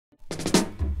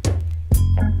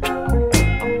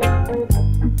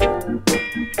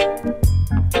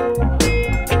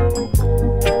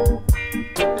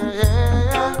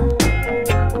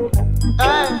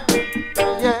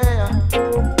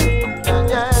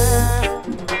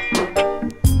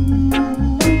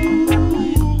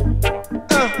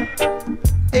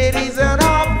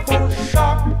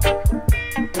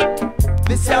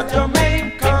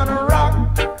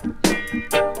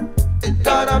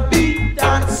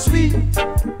sweet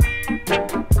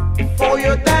for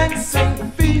your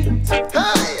dancing feet.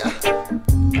 Hey!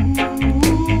 Ooh,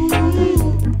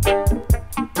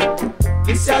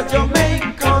 this is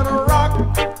Jamaican rock.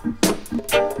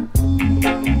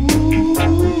 Ooh,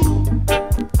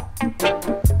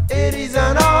 it is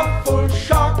an awful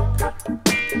shock.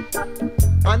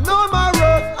 I know my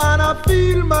worth and I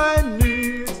feel my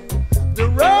needs. The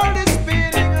world is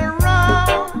spinning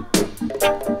around.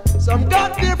 Some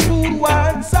got their food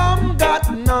while some got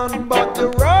none, but the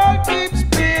world keeps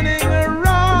spinning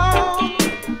around.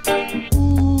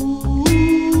 Ooh,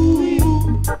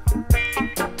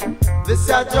 this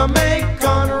is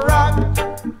Jamaican rock.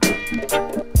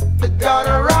 They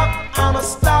gotta rock on a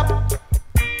stop,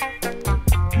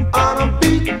 on a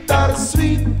beat that is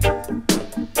sweet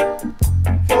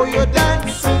for your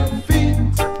dancing feet.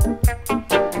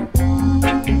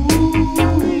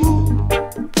 Ooh,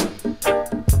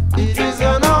 it is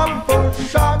an awful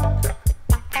shock.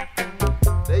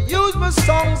 They use my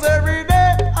songs every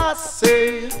day, I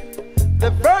say,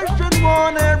 the version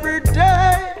one every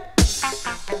day.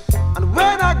 And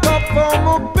when I go for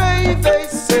my pay, they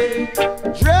say,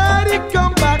 Dready,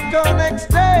 come back the next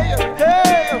day.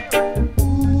 Hey,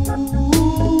 ooh,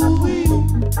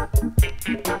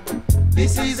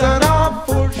 this is an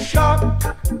awful shock.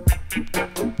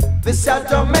 This is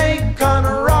Jamaican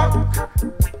rock.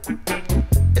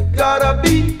 It got a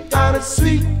beat and it's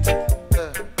sweet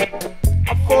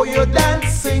for your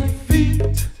dancing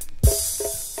feet.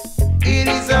 It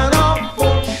is an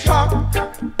awful shock.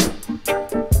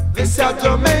 This is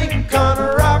Jamaican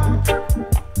rock.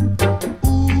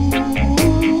 Ooh,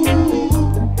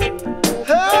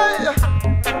 hey.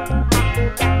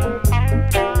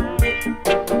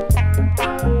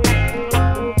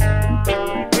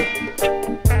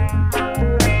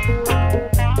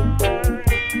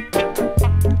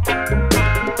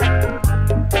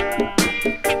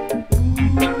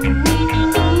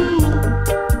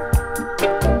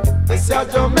 This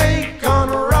is Jamaican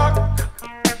rock.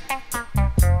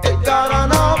 It got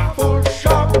an awful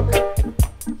shock.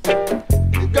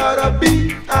 It got a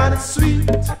beat and it's sweet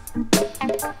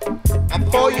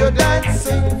for your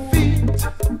dancing feet.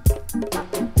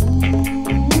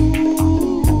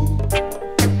 Ooh,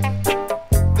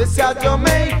 this is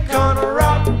Jamaican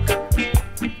rock.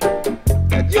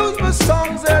 That use my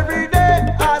songs every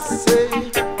day, I say.